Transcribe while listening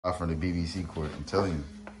From the BBC court, I'm telling you,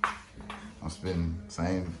 I'm spending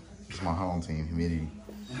same. It's my home team, humidity.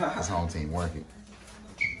 It's home team working.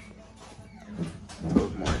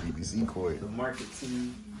 BBC court. The market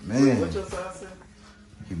team. Man. What your side say?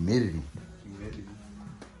 Humidity. Humidity.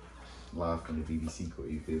 Live from the BBC court,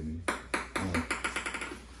 you feel me?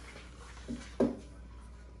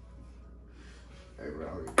 Hey,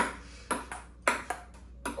 Robert.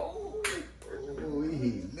 Oh, we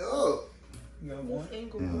heating up. You got one? Yeah,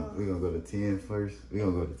 we're gonna go to 10 first. We're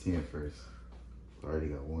gonna go to 10 first. I already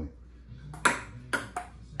got one.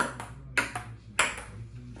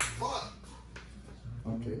 Fuck!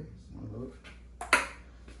 Okay. One look.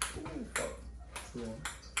 Ooh, fuck. 2-1.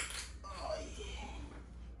 Oh,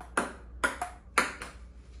 yeah.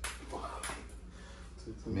 Fuck.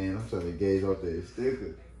 2-2. Man, I'm trying to gauge off that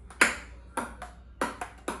sticker.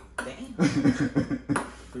 Damn.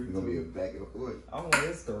 It's gonna be a back and forth. I want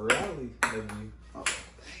this to rally, maybe. Oh,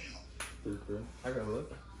 3-3. I gotta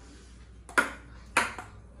look.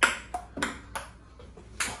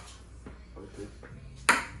 okay.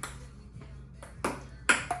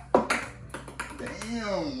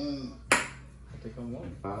 Damn. I think I'm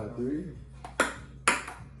one. 5-3.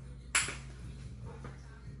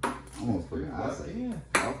 I'm gonna put it outside. Yeah.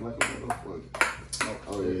 Off like a motherfucker.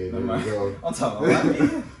 Oh yeah, there Never we mind. go. I'm talking about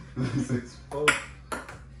me. 6-4.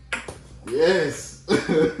 Yes.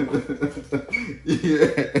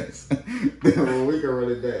 Yes. Well, we can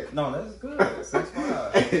run it back. No, that's good.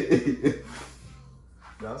 6-5.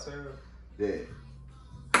 Y'all say Yeah.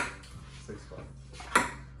 6-5.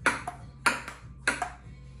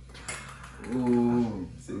 Ooh.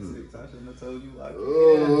 6-6. I shouldn't have told you like.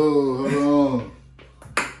 Oh, hold on.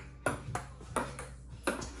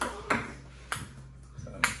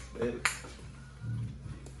 7-6.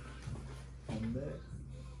 I'm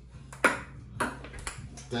back.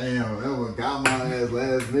 Damn, that one got my ass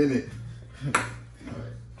last minute.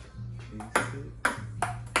 Alright. 8-6.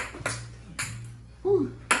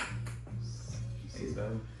 Whew.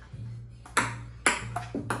 8-7.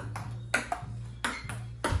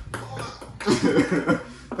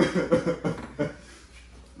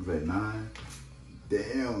 Was that 9?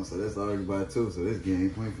 Damn, so that's already by 2, so this game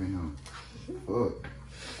point for him. Fuck.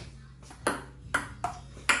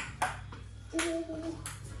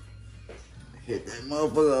 Hit that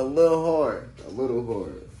motherfucker a little hard. A little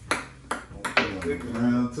hard.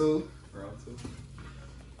 Round 2. Round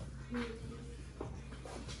 2.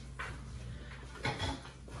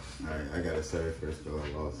 Alright, I gotta serve first, though. I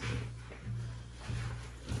lost.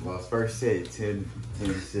 Lost first set,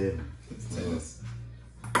 10-7.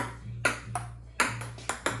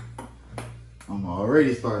 I'm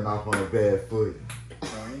already starting off on a bad foot.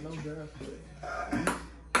 I ain't no bad foot.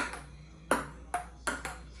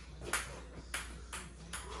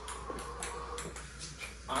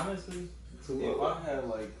 Honestly, if I had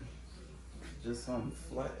like just something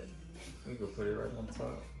flat, we could put it right on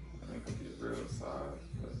top. And it could be real size.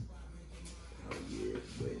 But Oh yeah,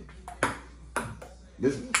 but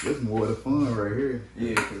this more the fun right here.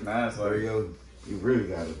 yeah, because now it's There like, you go. You really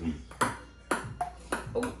gotta be.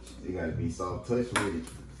 oh, You gotta be soft touch with it.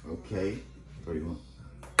 Okay. 31.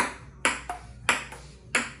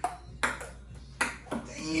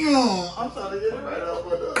 Damn! I'm trying to get it right up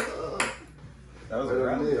with the. that was a Right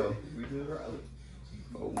rally there. though. We did a rally.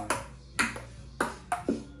 4-1.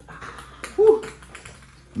 Whew.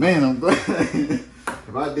 Man, I'm glad.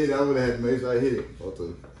 If I did, I would have had to make sure I hit it.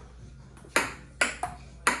 4-2.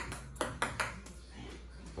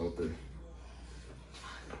 4-3.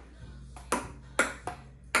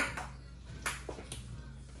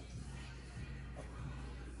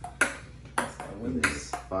 Win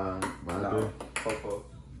this. 5. No, 4-4.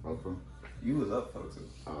 4-4. You was up 4-2.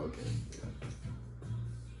 Oh, okay. Yeah.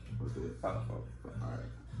 What's that? 5-4.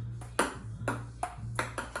 Alright.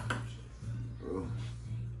 Oh.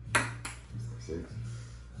 6.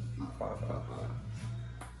 No, 5-5.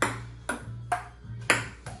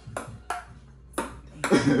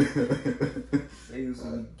 They used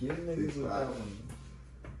to be getting niggas with that one.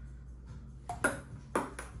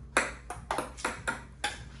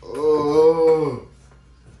 Oh.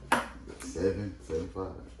 7, 7-5.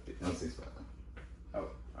 No, 6-5. Oh,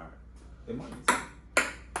 alright. It might be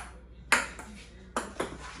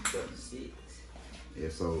 36. Yeah,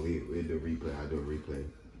 so we do replay. I do a replay.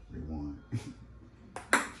 Rewind.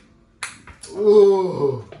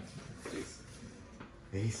 Ooh.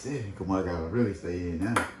 87. Come on, I gotta really stay in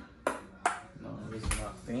now. No, this is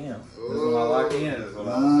not fam. This is when I lock in. This is what I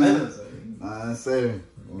was finna say. 9-7.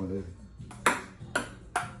 Come on, dude.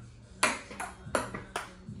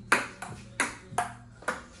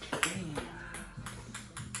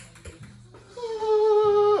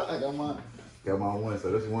 my one.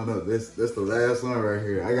 So this one up. This the last one right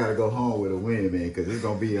here. I gotta go home with a win, man, because it's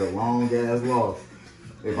gonna be a long ass loss.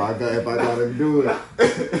 If I gotta do it,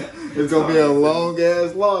 it's gonna be a long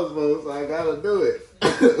ass loss, folks. So I gotta do it.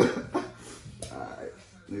 Alright.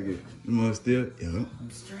 Nigga. You want still? Yeah. I'm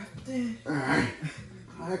strapped in. Alright.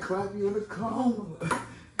 I clap you in the comb.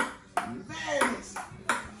 Nice.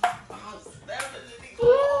 I'm stepping in the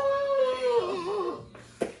comb.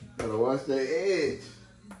 Gotta watch that edge.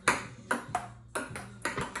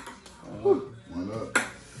 One up.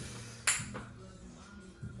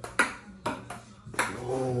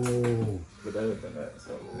 Oh. But other than that,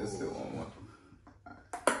 so it's still 1-1.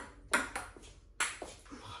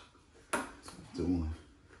 2-1.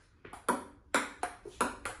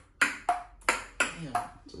 Damn.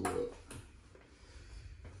 2 up.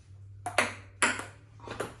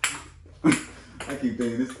 I keep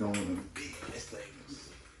thinking this is going to be this thing.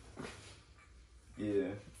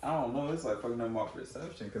 Yeah. I don't know. It's like fucking up my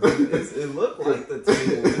perception because it looked like the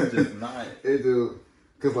table is just not. It do.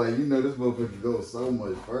 Because, like, you know, this motherfucker goes so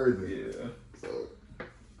much further. Yeah. So,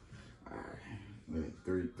 alright. Wait,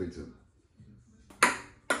 3, 2.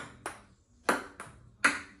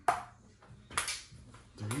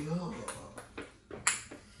 Oh,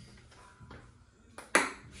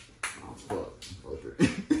 fuck. Okay.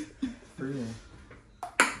 3.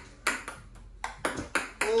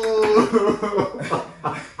 Oh.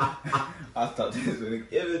 I thought this would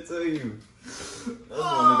give it to you. That's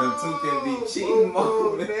one of them 2 can be cheating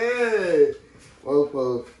moments. Man.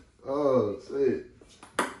 Motherfucker. Oh, shit.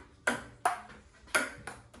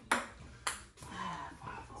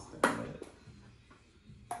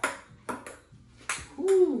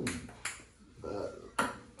 Woo.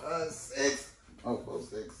 6. Oh, 4,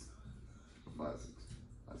 6. 5, 6.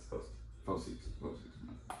 4, 6. 4,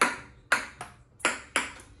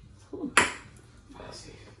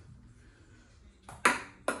 6.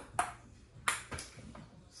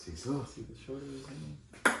 6 up. See the shorter is in.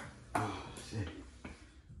 Oh, shit.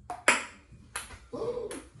 Oh.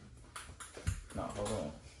 No, hold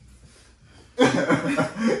on.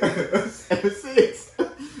 7, 6. I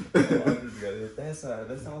just gotta hit that side.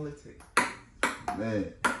 That's all it takes. Man.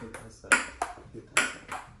 Hit that side. Hit that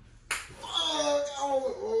side.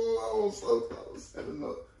 Oh, I was so close. 7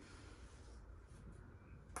 up.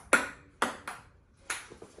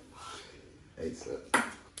 8, 7.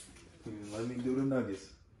 Let me do the nuggets.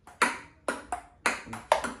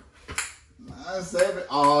 9, 7.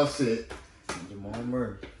 Oh, shit. Jamal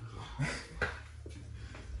Murray.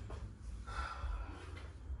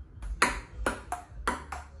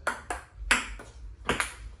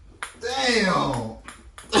 Damn.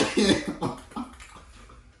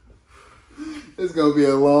 It's gonna be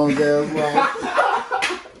a long ass loss.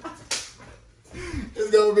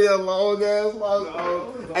 It's gonna be a long ass loss.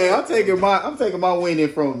 No. Hey, I'm taking my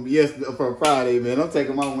winnings from Friday, man. I'm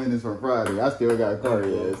taking my winnings from Friday. I still got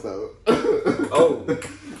Cartier, so. Oh.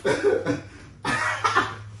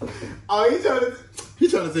 Oh, he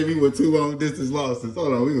trying to say me with 2 long distance losses.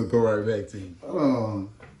 Hold on, we gonna go right back to you. Hold on.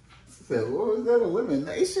 I said, what was that,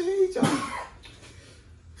 elimination? He trying.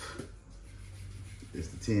 It's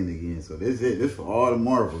the 10 again, so this is it. This for all the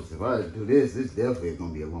marbles. If I do this, it's definitely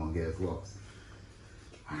gonna be a long ass loss.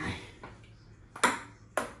 All right.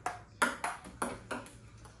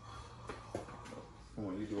 Come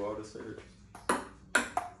on, you do all the search.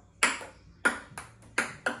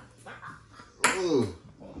 Ooh.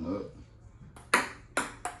 One up.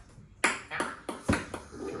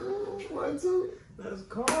 1, 2. Let's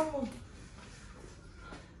go.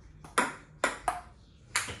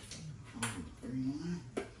 3, 1.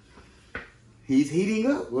 He's heating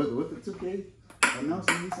up. What the 2K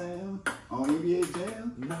announcing he's saying on NBA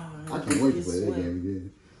Jam? No, I can't wait to play that game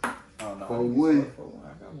again. Oh no. 4-1. 4-1. I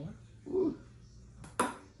got one. Ooh.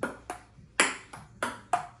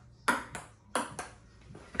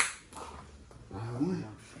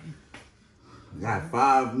 Got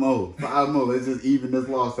 5 more. 5 more. Let's just even this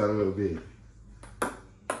loss out a little bit.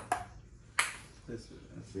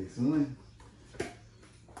 6-1.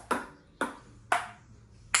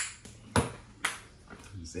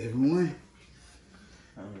 7-1.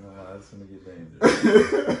 I don't know why it's gonna get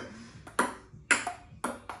dangerous.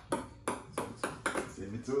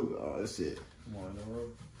 72. Oh shit. Come on, in a row.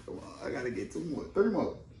 Come on. I gotta get 2 more. 3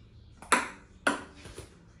 more.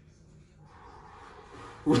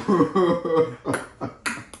 Yes,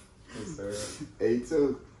 sir.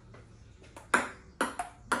 8-2.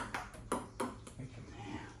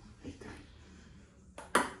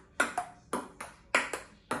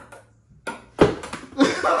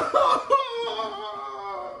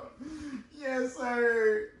 Yes,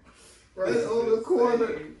 sir. Right on the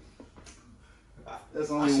corner.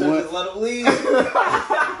 That's I only should one. just let him leave.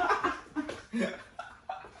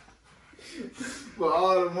 For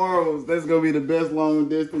all the marbles, that's gonna be the best long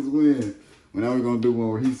distance win. Well, now we're gonna do one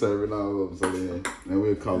where he's serving all of them, so then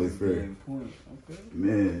we'll call it fair. Point. Okay.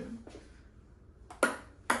 Man.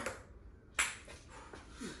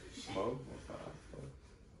 4 or 5.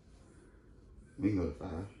 We can go to 5.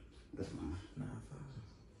 That's fine. Nah,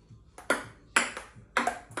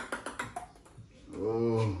 5.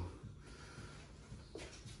 Oh.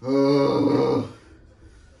 Oh.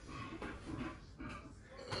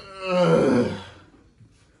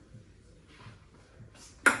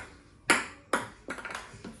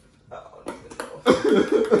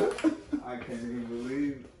 I can't even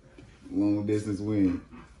believe it. Long distance win.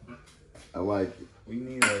 I like it. We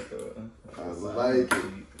need like a I like it.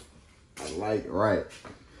 I like it. Right.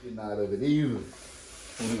 Getting out of it either.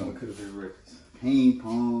 We gonna cook it rich. Ping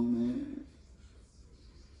pong, man.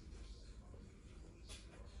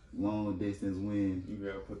 Long distance win. You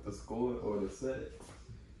gotta put the score or the set.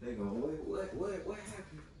 They go, what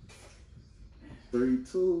happened?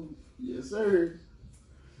 3-2. Yes, sir.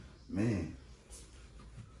 Man.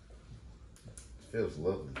 Feels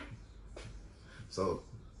lovely. So,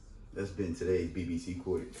 that's been today's BBC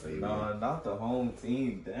Court. Nah, not the home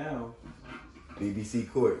team. Down.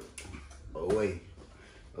 BBC Court. Away.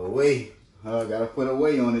 Away. I gotta put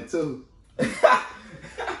away on it too.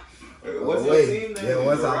 What's away. your team name? Yeah,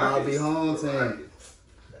 what's The our Rockets? be home team?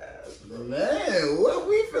 Man, what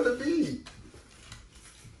we finna be?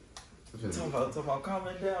 Talk about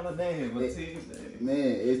comment down the name, but team name.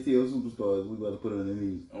 Man, STL Superstars, we gotta put it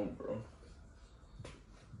underneath. Oh, bro.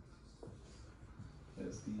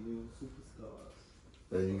 STL Superstars.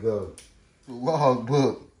 There you go.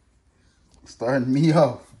 Logbook. Starting me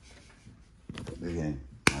off. Again,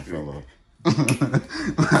 my fellow.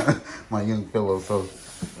 my young fellow, so.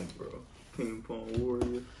 Oh, bro. Ping pong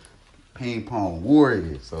warrior. Ping pong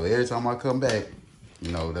warrior. So every time I come back,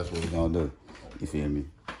 you know, that's what we're gonna do. You feel me?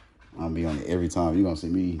 I'll be on it every time. You're gonna see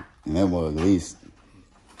me in that mug at least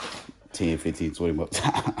 10, 15, 20 more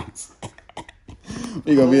times.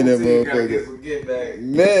 We gonna be in that motherfucker. Get back.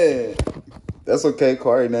 Man, that's okay.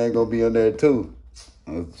 Corey and I ain't gonna be on there too.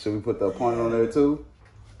 Should we put the opponent on there too?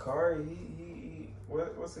 Corey, he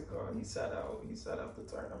what's it called? He sat out the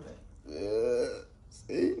tournament. Yeah.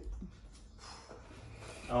 See?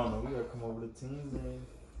 I don't know. We gotta come over the team's name.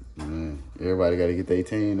 Man, everybody gotta get their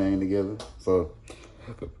team name together. So,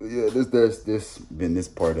 yeah, this been this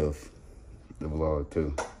part of the vlog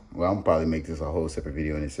too. Well, I'm probably make this a whole separate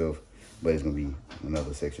video in itself, but it's gonna be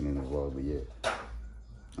another section in the vlog. But yeah,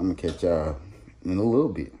 I'm gonna catch y'all in a little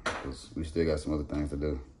bit because we still got some other things to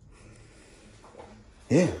do.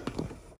 Yeah.